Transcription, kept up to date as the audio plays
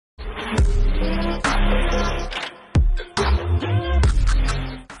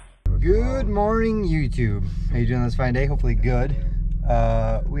Good morning, YouTube. How you doing this fine day? Hopefully good.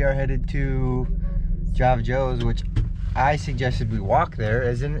 We are headed to Java Joe's, which I suggested we walk there.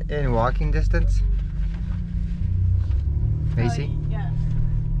 Isn't it in walking distance? Macy? Yeah.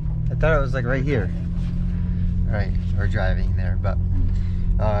 I thought it was like right here. Alright, we're driving there, but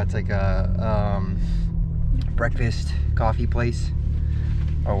it's like a breakfast coffee place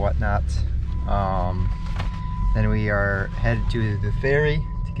or whatnot. Then we are headed to the ferry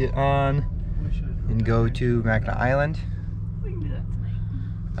to get on and go to Mackinaw Island. We can do that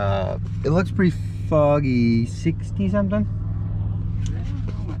tonight. It looks pretty foggy, 60 something?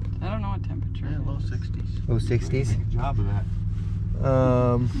 I don't know what temperature. Yeah, low 60s. Low 60s. Good job of that.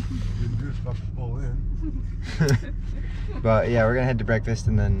 You're supposed to pull in. But yeah, we're gonna head to breakfast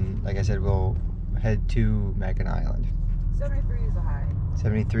and then, like I said, we'll head to Mackinaw Island. 73 is the high.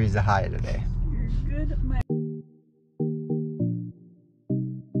 73 is the high today. You're good, my.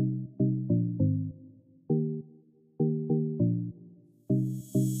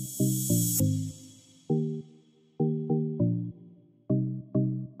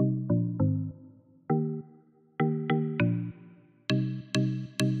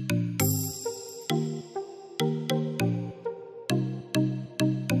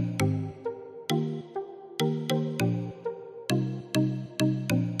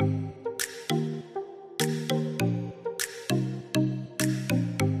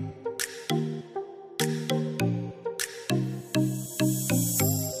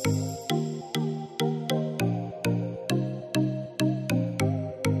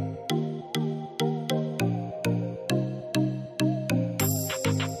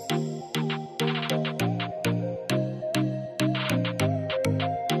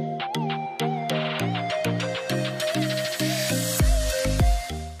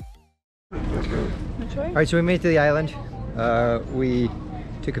 Alright, so we made it to the island. We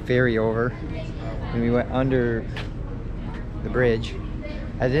took a ferry over and we went under the bridge.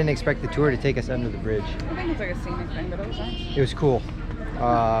 I didn't expect the tour to take us under the bridge. I think it's like a scenic thing, but it was nice. It was cool.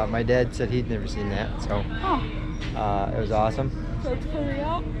 My dad said he'd never seen that, so it was awesome. So it's fully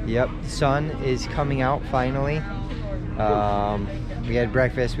out? Yep, the sun is coming out finally. We had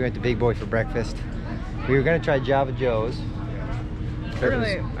breakfast. We went to Big Boy for breakfast. We were gonna try Java Joe's.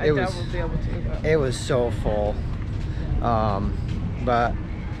 Really, I doubt we'll be able to. But. It was so full. But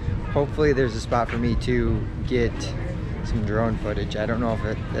hopefully there's a spot for me to get some drone footage. I don't know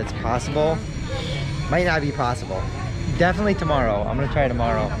if that's possible. Might not be possible. Definitely tomorrow. I'm gonna try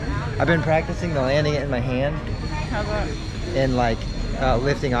tomorrow. I've been practicing the landing it in my hand. How's that? And like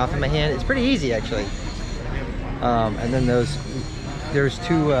lifting off in my hand. It's pretty easy actually. And then there's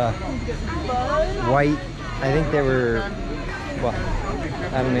two white, I think they were, well,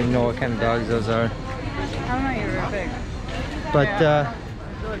 I don't even know what kind of dogs those are. I don't know, you're big. But yeah,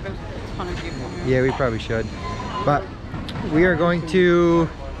 I feel like there's a ton of people here. yeah, we probably should. But we are going to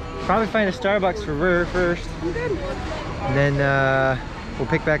probably find a Starbucks for her first. Good. And then we'll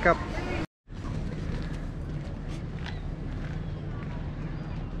pick back up.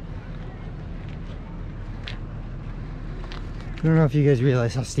 I don't know if you guys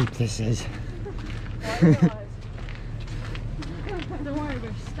realize how steep this is. Don't worry,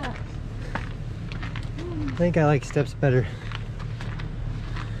 there's steps. I think I like steps better.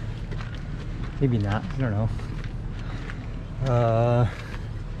 Maybe not, I don't know.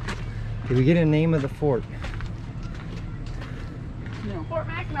 Did we get a name of the fort? No. Fort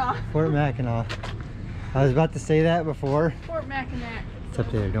Mackinaw. Fort Mackinaw. I was about to say that before. Fort Mackinac. It's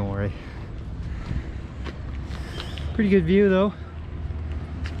up there, don't worry. Pretty good view though.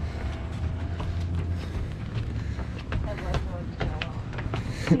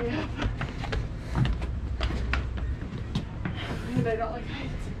 Yeah. And I don't like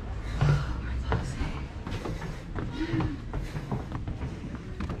heights.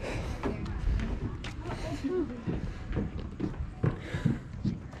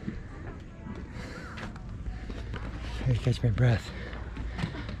 Try to catch my breath.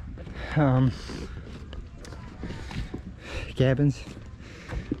 Cabins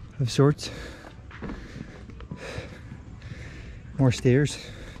of sorts. More stairs.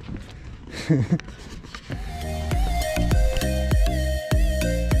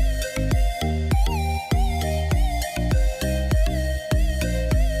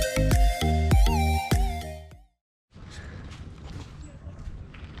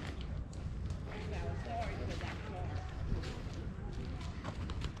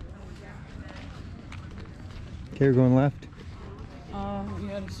 Okay, we're going left.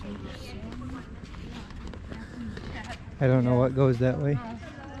 Yeah, to see. I don't know what goes that way.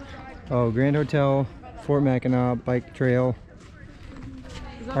 Oh, Grand Hotel, Fort Mackinac, bike trail.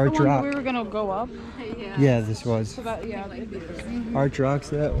 Is that Arch the one Rock. we were gonna go up? Yeah, this was. So that, yeah, it'd be there. Arch Rock's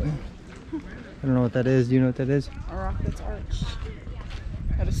that way. I don't know what that is. Do you know what that is? A rock that's arched.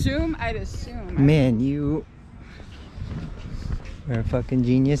 I'd assume. Man, you are a fucking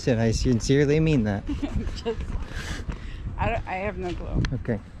genius, and I sincerely mean that. Just, I have no clue.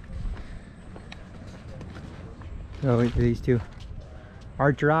 Okay. Oh, wait, these two.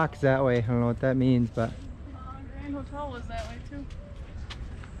 Arch Rock's that way. I don't know what that means, but. Grand Hotel was that way too.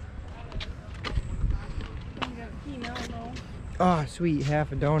 You got a key now, though. Oh, sweet.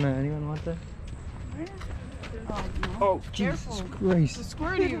 Half a donut. Anyone want that? Where? Oh, no. Oh, Jesus Careful. It's a Christ.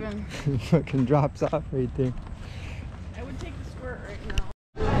 squirt even. It fucking drops off right there. I would take the squirt right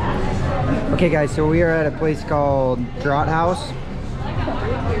now. Okay, guys, so we are at a place called Draught House,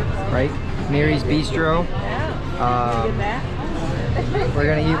 right? Mary's Bistro. We're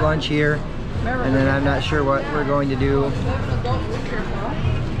gonna eat lunch here, and then I'm not sure what we're going to do.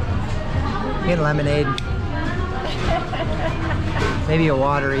 Get lemonade, maybe a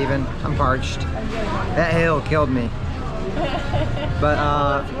water even. I'm parched. That hill killed me. But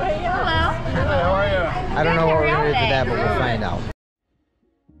How are you? I don't know what we're gonna do for that, but we'll find out.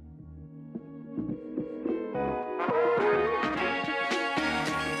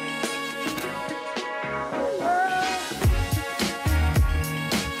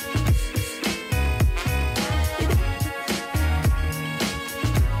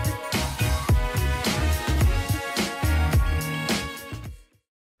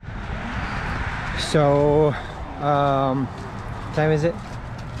 So, time is it?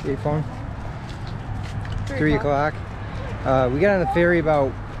 Your phone? 3 o'clock. We got on the ferry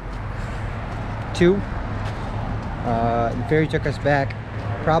about 2. The ferry took us back.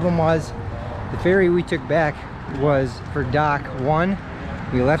 Problem was, the ferry we took back was for dock 1.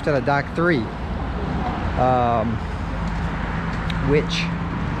 We left at a dock 3. Which,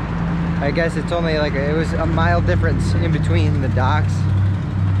 I guess it's only like, it was a mile difference in between the docks.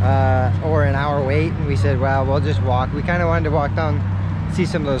 Or an hour wait, and we said, well, we'll just walk. We kind of wanted to walk down, see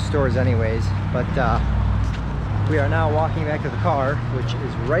some of those stores anyways, but we are now walking back to the car, which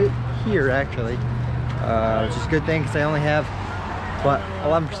is right here actually, which is a good thing because I only have, what,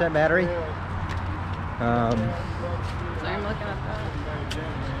 11% battery. I'm looking at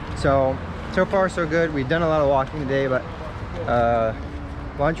that. So far so good. We've done a lot of walking today, but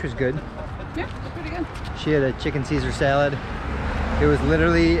lunch was good. Yeah, pretty good. She had a chicken Caesar salad. It was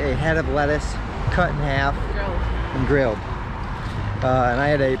literally a head of lettuce cut in half and grilled. And I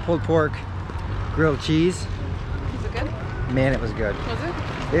had a pulled pork grilled cheese. Was it good? Man, it was good. Was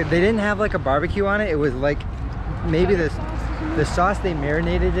it? They didn't have like a barbecue on it. It was like maybe the sauce they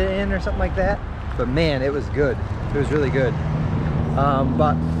marinated it in or something like that. But man, it was good. It was really good.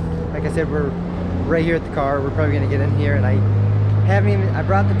 But like I said, we're right here at the car. We're probably gonna get in here, and I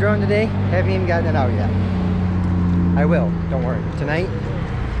brought the drone today. Haven't even gotten it out yet. I will, don't worry. Tonight,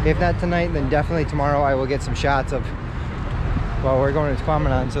 if not tonight, then definitely tomorrow I will get some shots of, well, we're going to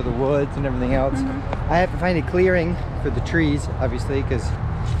Squaminon, so the woods and everything else. I have to find a clearing for the trees, obviously, because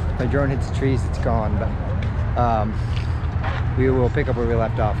my drone hits the trees, it's gone. But we will pick up where we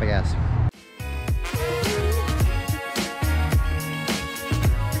left off, I guess.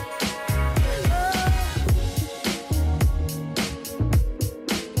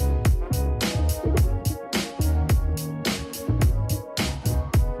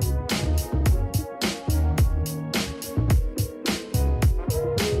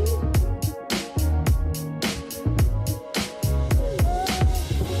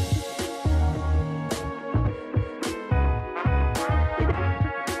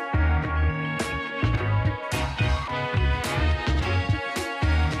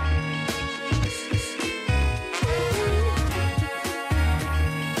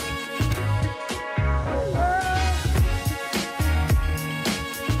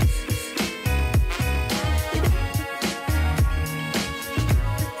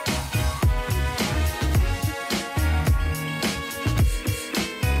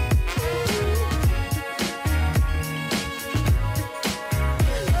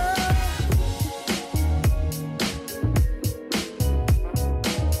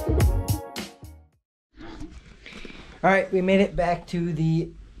 All right, we made it back to the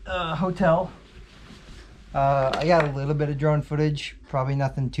hotel. I got a little bit of drone footage, probably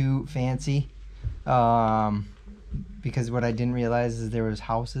nothing too fancy. Because what I didn't realize is there was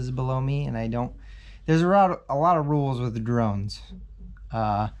houses below me, and there's a lot of rules with the drones.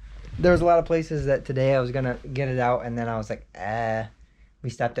 There was a lot of places that today I was gonna get it out, and then I was like, we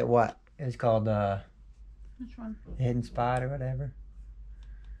stopped at what? It was called Which one? Hidden Spot or whatever.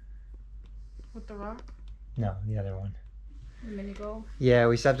 With the rock? No, the other one. The mini golf? Yeah,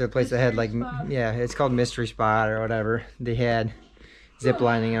 we stopped at a place that had like, Mystery spot. yeah, it's called Mystery Spot or whatever. They had zip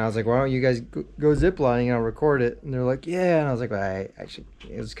lining, and I was like, why don't you guys go zip lining and I'll record it? And they're like, yeah. And I was like, well,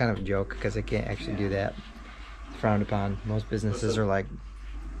 it was kind of a joke because I can't actually do that. It's frowned upon. Most businesses are like,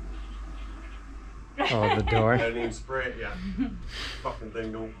 oh, the door. I didn't even spray it yet. Fucking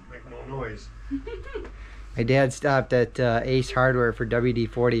thing don't make no noise. My dad stopped at Ace Hardware for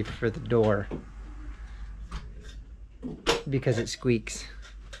WD-40 for the door because it squeaks.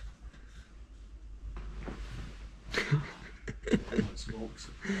 Smokes.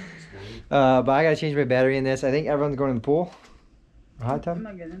 But I gotta change my battery in this. I think everyone's going in the pool. A hot I'm tub?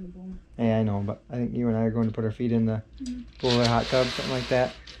 not getting in the pool. Yeah, I know, but I think you and I are going to put our feet in the pool or hot tub, something like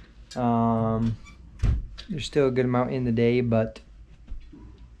that. There's still a good amount in the day, but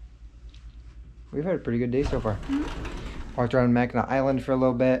we've had a pretty good day so far. Walked around Mackinaw Island for a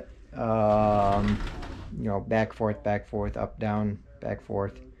little bit. You know, back, forth, up, down, back,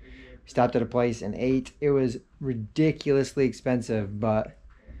 forth. Stopped at a place and ate. It was ridiculously expensive, but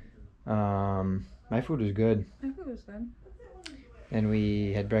my food was good. I think it was good. And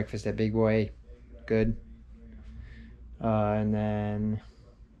we had breakfast at Big Boy. Good. And then,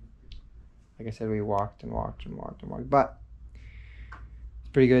 like I said, we walked and walked and walked and walked. But it's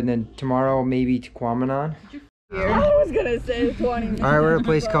pretty good. And then tomorrow, maybe to Quamanon. I was gonna say 20. All right, we're at a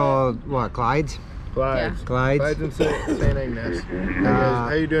place called, what, Clyde's? Clyde's. Clyde's. Clyde's in St. Agnes. Hey guys, how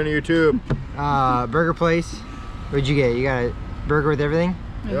you doing on YouTube? Burger place. What'd you get? You got a burger with everything?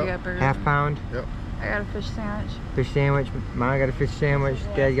 You got burger. Half pound? Yep. I got a fish sandwich. Fish sandwich. Mom got a fish sandwich.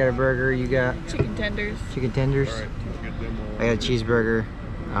 Dad got a burger. You got Chicken tenders. chicken tenders. Alright, let's get them all. I got a cheeseburger.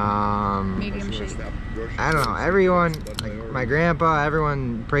 Medium shake. I don't know. Everyone, like my grandpa,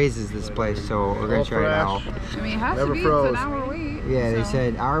 everyone praises this place, so we're gonna All try it out. fresh. I mean, it has Never to be. froze. It's an hour wait. Yeah, they so-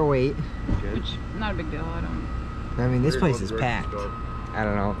 said our wait. Which, not a big deal. I don't. I mean, this place is packed. I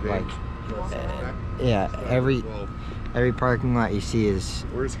don't know, like, yeah, every parking lot you see is,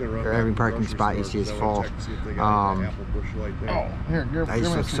 We're just gonna run or back every to the parking grocery spot you store see is 'cause I wanna full. check to see if they got an apple bush light there. Here, give I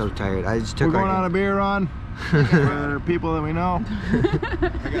just me look so tired. I just took We're going like on a beer run for people that we know.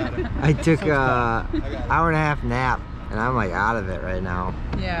 I got it. I took a hour and a half nap, and I'm like out of it right now.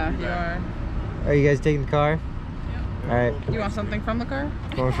 Yeah, you are. Are you guys taking the car? All right, You want something from the car?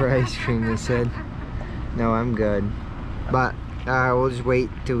 going for ice cream. They said. No, I'm good. But we'll just wait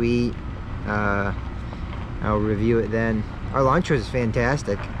till we eat. I'll review it then. Our lunch was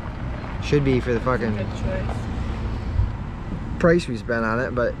fantastic. Should be for the fucking Good choice. price we spent on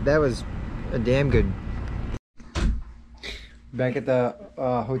it, but that was a damn good. Back at the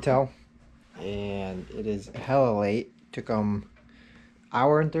hotel, and it is hella late. Took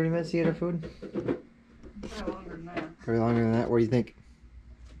hour and 30 minutes to get our food. Probably longer than that. Probably longer than that. What do you think?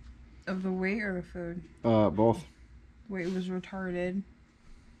 Of the wait or the food? Both. Wait was retarded.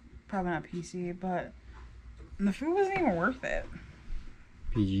 Probably not PC, but the food wasn't even worth it.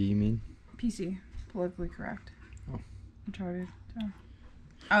 PG, you mean? PC, politically correct. Oh. Retarded.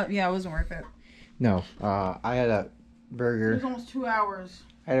 So. Yeah, it wasn't worth it. No. I had a It burger. was almost 2 hours.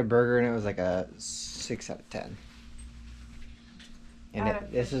 I had a burger and it was like a 6 out of 10. And I had a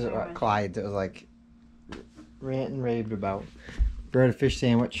this fish is sandwich. Clyde's. It was like rant and raved about. Bread a fish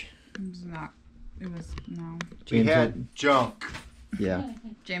sandwich. It was not. It was no. We James had junk. yeah.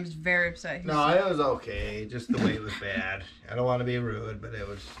 James is very upset. He No, said- it was okay. Just the way it was bad. I don't want to be rude, but it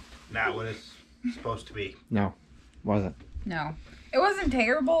was not what it's supposed to be. No, wasn't. No, it wasn't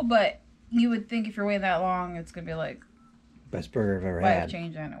terrible, but you would think if you're waiting that long, it's gonna be like Best burger I've ever life had.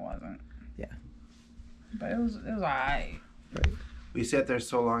 changing. It wasn't. Yeah. But it was alright. We sat there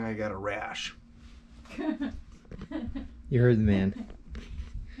so long, I got a rash. You heard the man.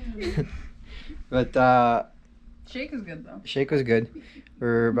 But Shake is good though. shake was good.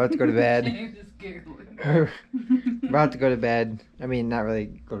 We're about to go to bed. James is giggling. We're about to go to bed. I mean, not really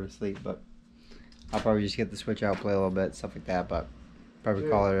go to sleep, but I'll probably just get the Switch out, play a little bit, stuff like that. But probably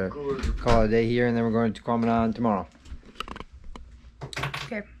call it a day here, and then we're going to Quamanon tomorrow.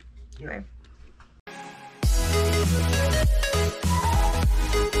 Okay. Yeah. Bye.